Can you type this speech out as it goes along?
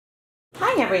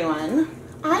Hi everyone,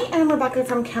 I am Rebecca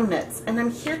from ChemKnits and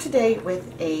I'm here today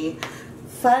with a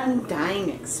fun dyeing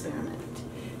experiment.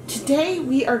 Today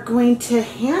we are going to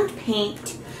hand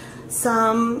paint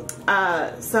some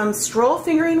Stroll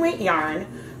fingering weight yarn,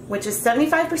 which is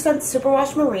 75%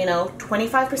 superwash merino,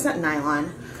 25%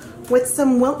 nylon, with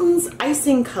some Wilton's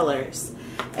icing colors.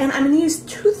 And I'm going to use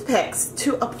toothpicks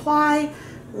to apply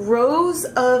rows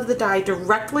of the dye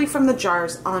directly from the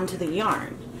jars onto the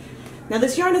yarn. Now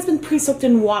this yarn has been pre-soaked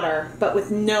in water, but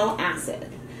with no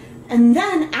acid. And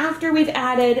then after we've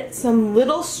added some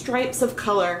little stripes of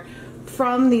color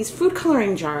from these food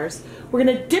coloring jars, we're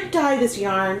going to dip dye this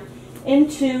yarn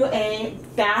into a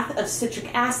bath of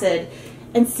citric acid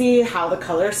and see how the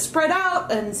colors spread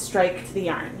out and strike to the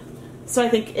yarn. So I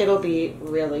think it'll be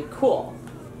really cool.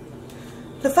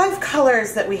 The 5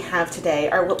 colors that we have today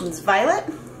are Wilton's violet,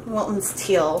 Wilton's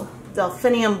teal,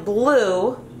 delphinium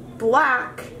blue,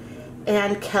 black,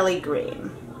 and Kelly green.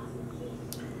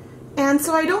 And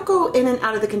so I don't go in and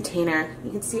out of the container. You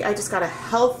can see I just got a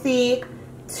healthy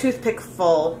toothpick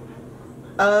full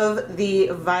of the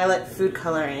violet food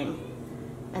coloring.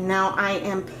 And now I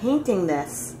am painting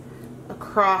this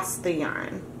across the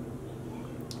yarn.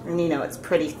 And you know, it's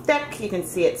pretty thick. You can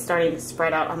see it starting to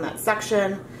spread out on that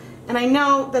section. And I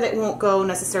know that it won't go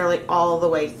necessarily all the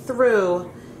way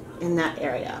through in that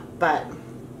area, but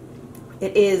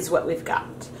it is what we've got.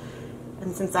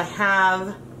 And since I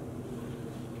have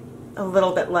a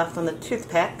little bit left on the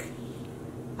toothpick,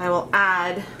 I will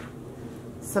add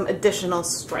some additional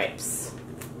stripes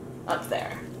up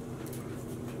there.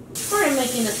 I'm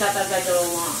making this up as I go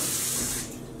along.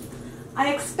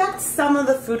 I expect some of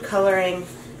the food coloring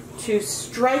to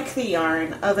strike the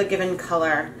yarn of a given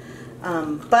color,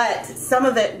 but some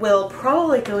of it will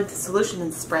probably go into solution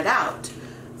and spread out.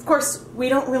 Of course, we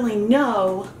don't really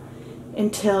know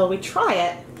until we try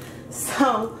it,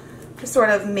 so we're sort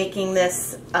of making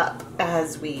this up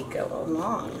as we go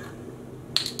along.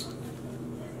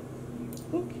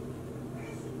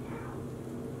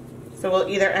 So we'll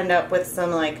either end up with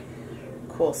some like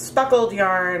cool speckled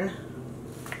yarn,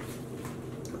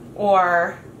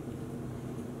 or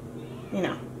you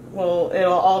know,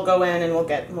 it'll all go in and we'll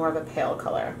get more of a pale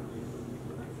color.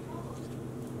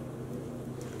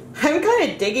 I'm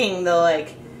kind of digging the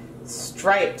like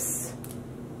stripes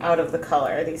out of the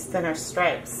color, these thinner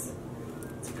stripes.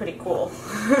 It's pretty cool.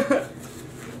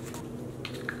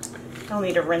 I'll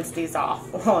need to rinse these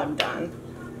off while I'm done.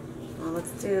 Well, let's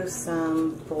do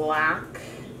some black.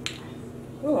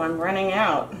 Ooh, I'm running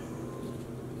out.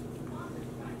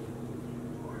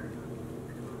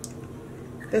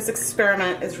 This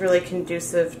experiment is really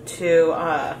conducive to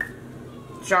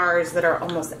jars that are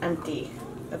almost empty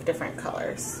of different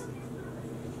colors.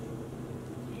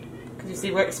 Because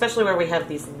you see, especially where we have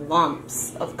these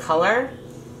lumps of color,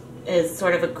 is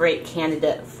sort of a great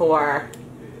candidate for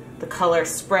the color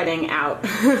spreading out.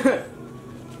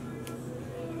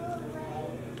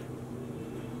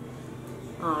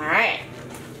 Alright,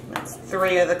 that's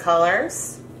 3 of the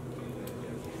colors.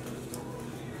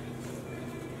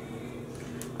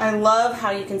 I love how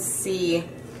you can see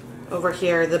over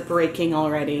here the breaking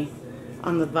already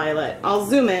on the violet. I'll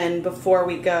zoom in before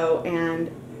we go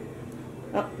and,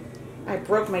 oh, I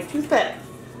broke my toothpick.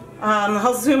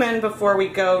 I'll zoom in before we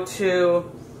go to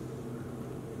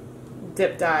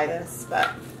dip dye this,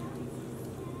 but,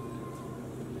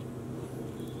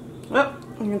 oh,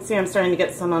 you can see I'm starting to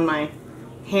get some on my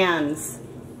hands.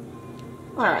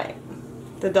 Alright,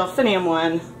 the delphinium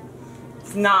one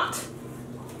is not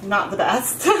the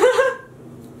best.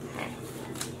 Okay.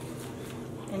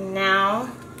 And now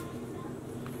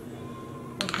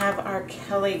we have our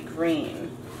Kelly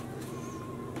green,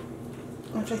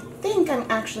 which I think I'm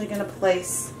actually going to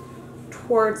place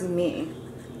towards me.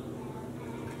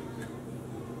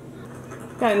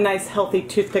 Got a nice healthy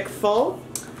toothpick full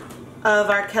of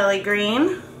our Kelly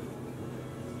green.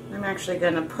 I'm actually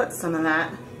going to put some of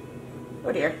that,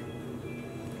 oh dear,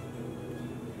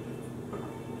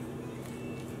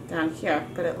 down here,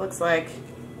 but it looks like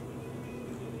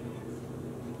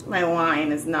my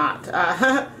line is not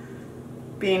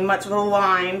being much of a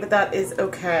line, but that is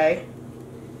okay.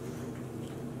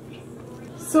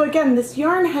 So again, this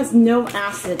yarn has no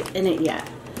acid in it yet,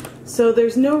 so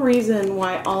there's no reason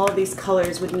why all of these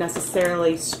colors would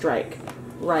necessarily strike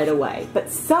right away, but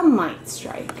some might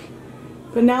strike.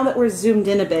 But now that we're zoomed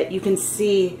in a bit, you can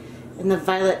see in the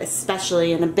violet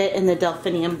especially, and a bit in the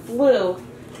delphinium blue,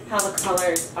 how the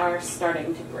colors are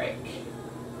starting to break.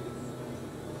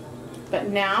 But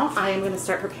now I am going to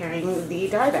start preparing the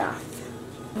dye bath.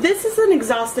 This is an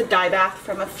exhausted dye bath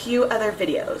from a few other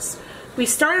videos. We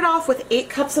started off with 8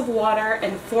 cups of water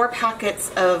and 4 packets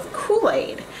of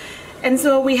KoolAid. And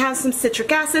so we have some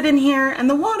citric acid in here, and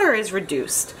the water is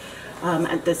reduced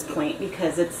at this point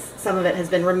because some of it has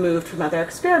been removed from other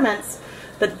experiments.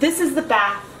 But this is the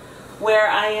bath where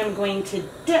I am going to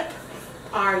dip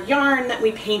our yarn that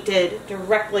we painted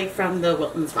directly from the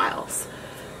Wilton's vials.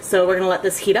 So we're going to let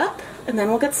this heat up and then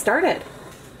we'll get started.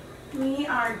 We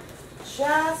are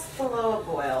just below a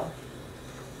boil.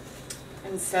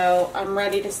 And so I'm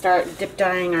ready to start dip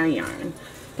dyeing our yarn.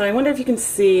 But I wonder if you can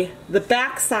see the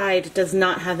back side does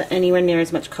not have anywhere near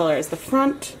as much color as the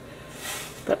front.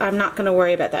 But I'm not going to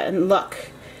worry about that. And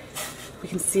look, we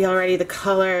can see already the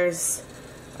colors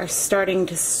are starting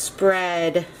to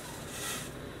spread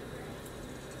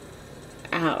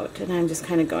out. And I'm just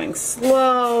kind of going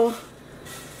slow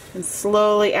and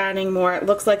slowly adding more. It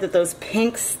looks like that those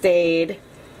pinks stayed.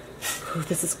 Ooh,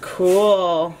 this is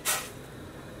cool.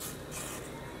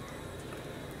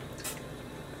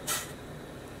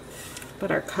 But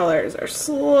our colors are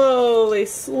slowly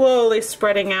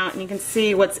spreading out, and you can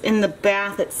see what's in the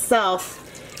bath itself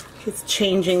is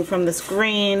changing from this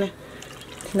green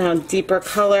to now deeper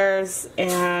colors.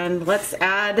 And let's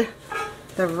add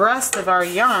the rest of our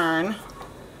yarn.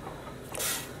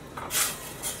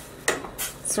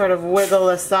 Sort of wiggle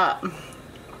this up,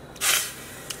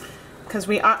 because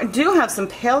we do have some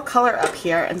pale color up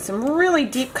here and some really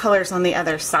deep colors on the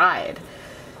other side.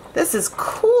 This is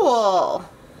cool.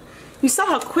 You saw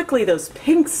how quickly those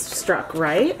pinks struck,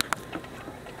 right?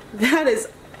 That is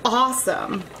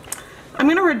awesome. I'm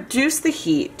going to reduce the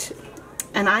heat,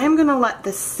 and I am going to let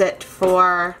this sit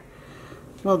for,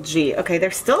 well, gee, okay,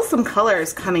 there's still some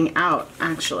colors coming out,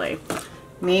 actually.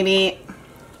 Maybe,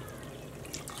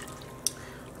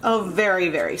 oh,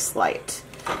 very slight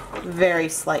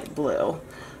blue.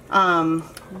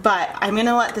 But I'm going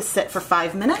to let this sit for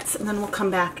 5 minutes, and then we'll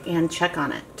come back and check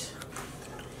on it.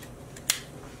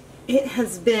 It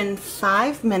has been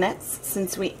 5 minutes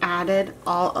since we added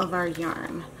all of our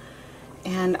yarn,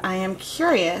 and I am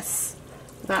curious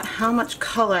about how much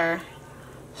color,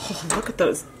 oh, look at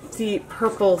those deep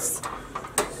purples,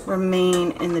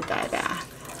 remain in the dye bath.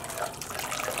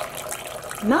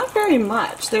 Not very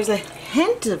much. There's a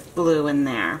hint of blue in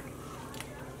there,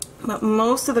 but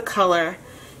most of the color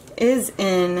is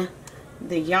in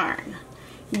the yarn.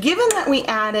 Given that we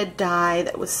added dye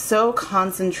that was so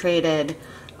concentrated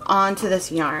onto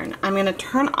this yarn, I'm going to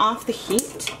turn off the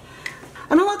heat.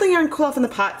 I'm going to let the yarn cool off in the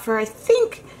pot for, I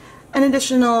think, an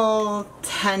additional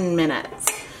 10 minutes.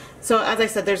 So as I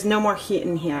said, there's no more heat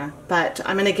in here, but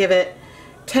I'm going to give it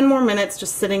 10 more minutes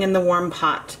just sitting in the warm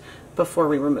pot before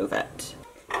we remove it.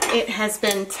 It has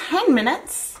been 10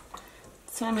 minutes,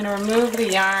 so I'm going to remove the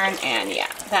yarn, and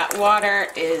yeah, that water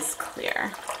is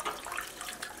clear.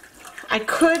 I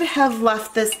could have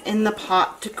left this in the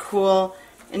pot to cool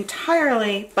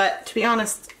entirely, but to be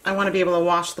honest, I want to be able to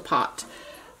wash the pot.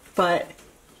 But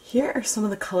here are some of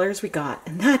the colors we got,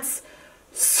 and that's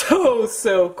so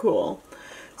cool.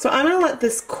 So I'm going to let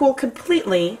this cool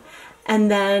completely,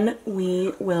 and then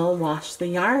we will wash the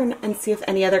yarn and see if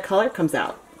any other color comes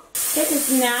out. It is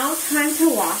now time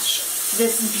to wash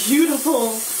this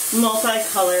beautiful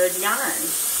multicolored yarn.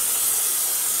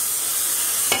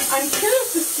 I'm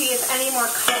curious to see if any more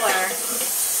color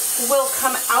will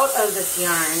come out of this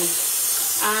yarn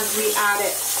as we add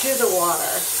it to the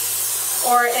water,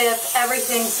 or if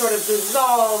everything sort of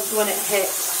dissolved when it hit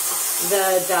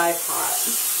the dye pot.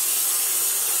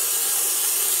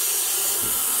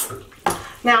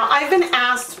 Now, I've been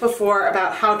asked before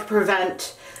about how to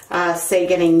prevent, say,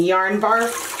 getting yarn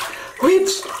barf,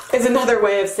 which is another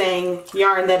way of saying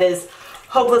yarn that is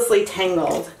hopelessly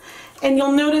tangled. And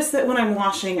you'll notice that when I'm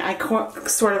washing, I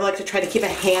sort of like to try to keep a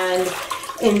hand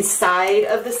inside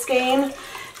of the skein,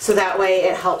 so that way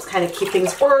it helps kind of keep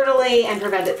things orderly and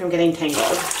prevent it from getting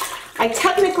tangled. I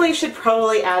technically should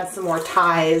probably add some more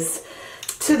ties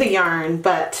to the yarn,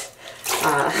 but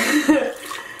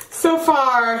so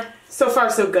far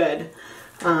so good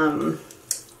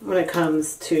when it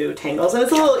comes to tangles. And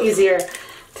it's a little easier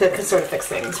to sort of fix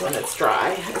things when it's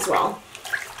dry as well.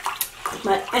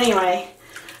 But anyway,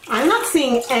 I'm not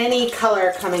seeing any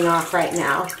color coming off right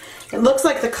now. It looks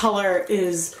like the color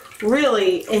is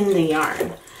really in the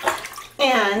yarn.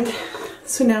 And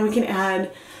so now we can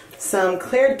add some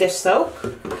clear dish soap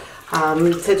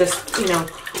to just, you know,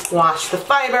 wash the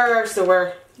fiber, so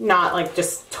we're not like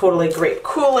just totally great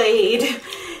KoolAid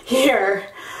here.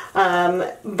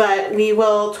 But we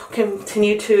will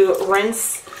continue to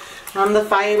rinse the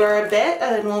fiber a bit,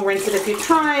 and we'll rinse it a few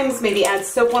times, maybe add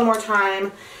soap one more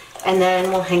time, and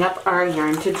then we'll hang up our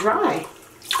yarn to dry.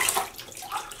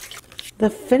 The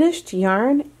finished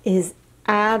yarn is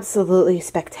absolutely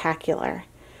spectacular.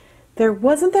 There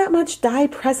wasn't that much dye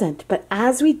present, but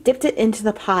as we dipped it into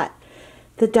the pot,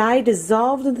 the dye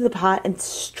dissolved into the pot and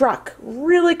struck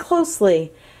really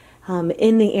closely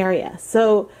in the area.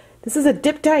 So this is a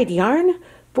dip dyed yarn,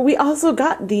 but we also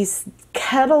got these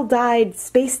kettle dyed,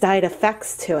 space dyed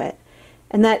effects to it,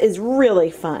 and that is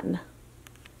really fun.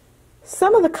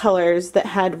 Some of the colors that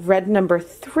had red number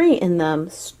 3 in them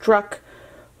struck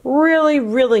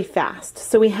really fast.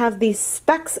 So we have these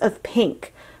specks of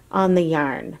pink on the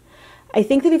yarn. I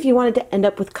think that if you wanted to end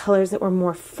up with colors that were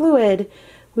more fluid,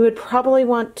 we would probably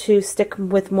want to stick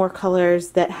with more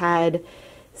colors that had,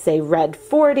 say, red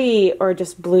 40 or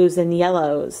just blues and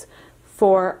yellows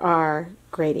for our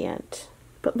gradient.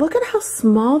 But look at how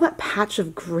small that patch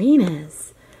of green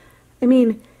is. I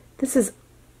mean, this is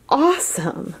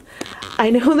awesome. I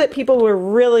know that people were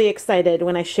really excited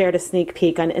when I shared a sneak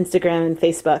peek on Instagram and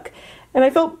Facebook, and I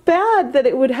felt bad that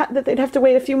that they'd have to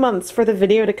wait a few months for the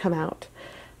video to come out.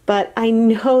 But I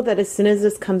know that as soon as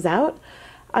this comes out,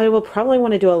 I will probably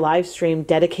want to do a live stream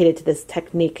dedicated to this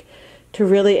technique to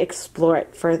really explore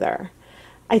it further.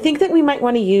 I think that we might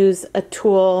want to use a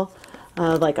tool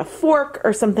like a fork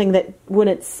or something that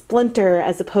wouldn't splinter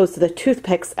as opposed to the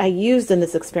toothpicks I used in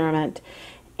this experiment.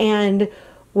 And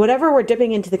whatever we're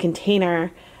dipping into the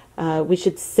container, we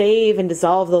should save and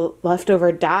dissolve the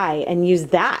leftover dye and use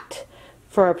that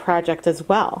for a project as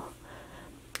well.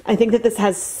 I think that this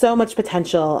has so much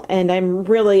potential, and I'm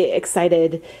really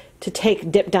excited to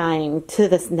take dip dyeing to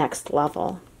this next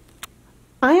level.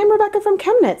 I am Rebecca from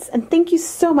ChemKnits, and thank you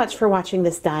so much for watching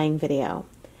this dyeing video.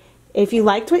 If you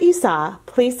liked what you saw,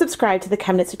 please subscribe to the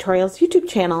ChemKnits Tutorials YouTube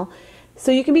channel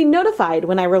so you can be notified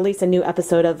when I release a new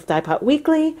episode of Dyepot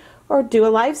Weekly or do a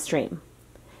live stream.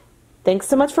 Thanks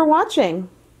so much for watching.